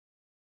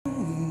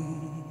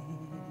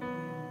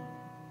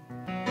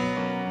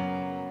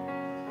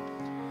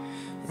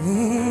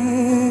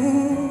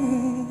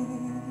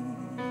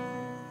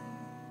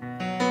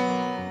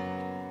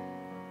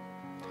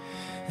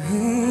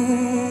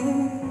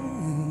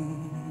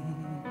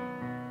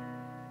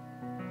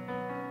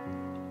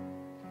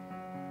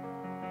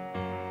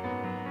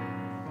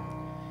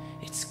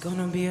It's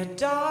gonna be a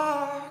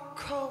dark,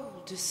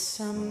 cold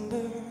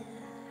December.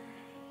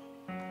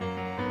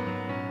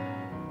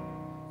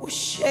 We're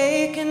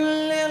shaking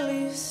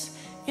lilies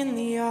in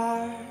the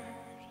yard,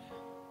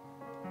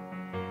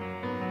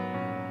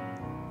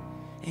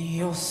 and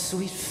your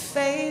sweet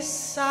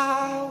face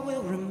I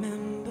will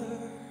remember,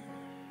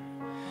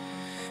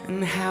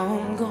 and how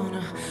I'm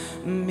gonna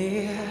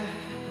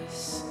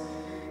miss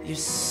your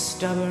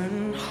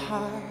stubborn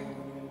heart.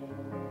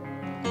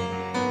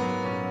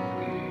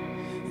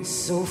 And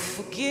so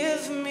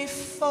forgive me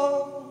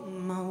for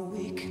my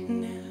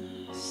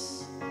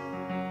weakness.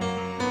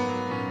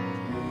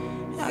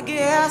 I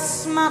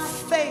guess my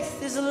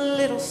faith is a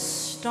little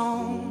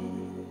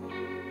stone.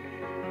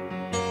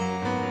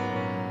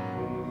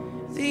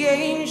 The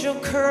angel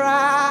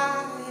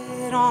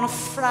cried on a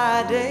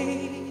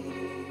Friday,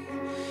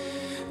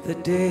 the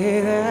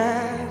day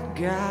that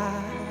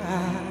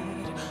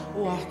God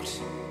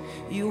walked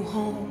you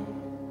home.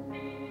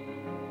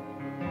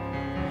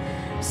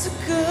 So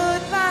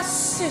goodbye,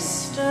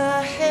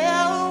 sister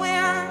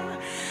Helen.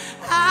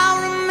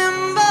 I'll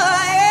remember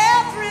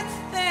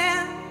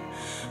everything.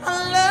 I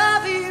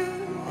love you,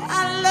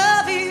 I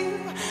love you,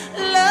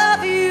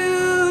 love you.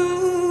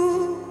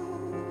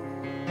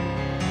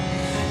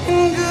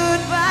 And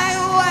goodbye,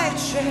 white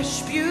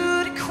trash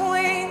beauty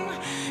queen.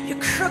 Your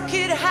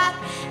crooked hat,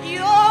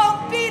 your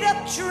beat up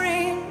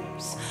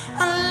dreams.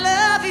 I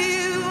love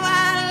you,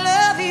 I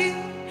love you,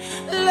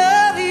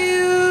 love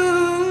you.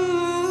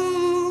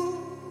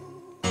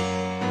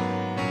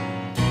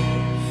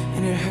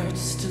 And it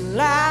hurts to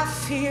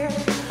laugh here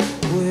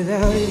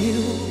without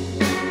you.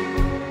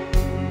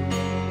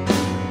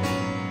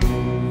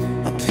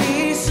 A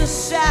piece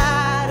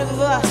inside of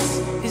us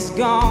is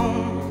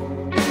gone,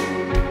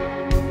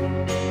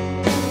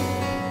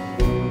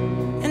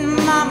 and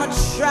Mama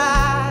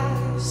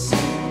tries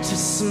to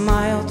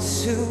smile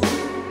too.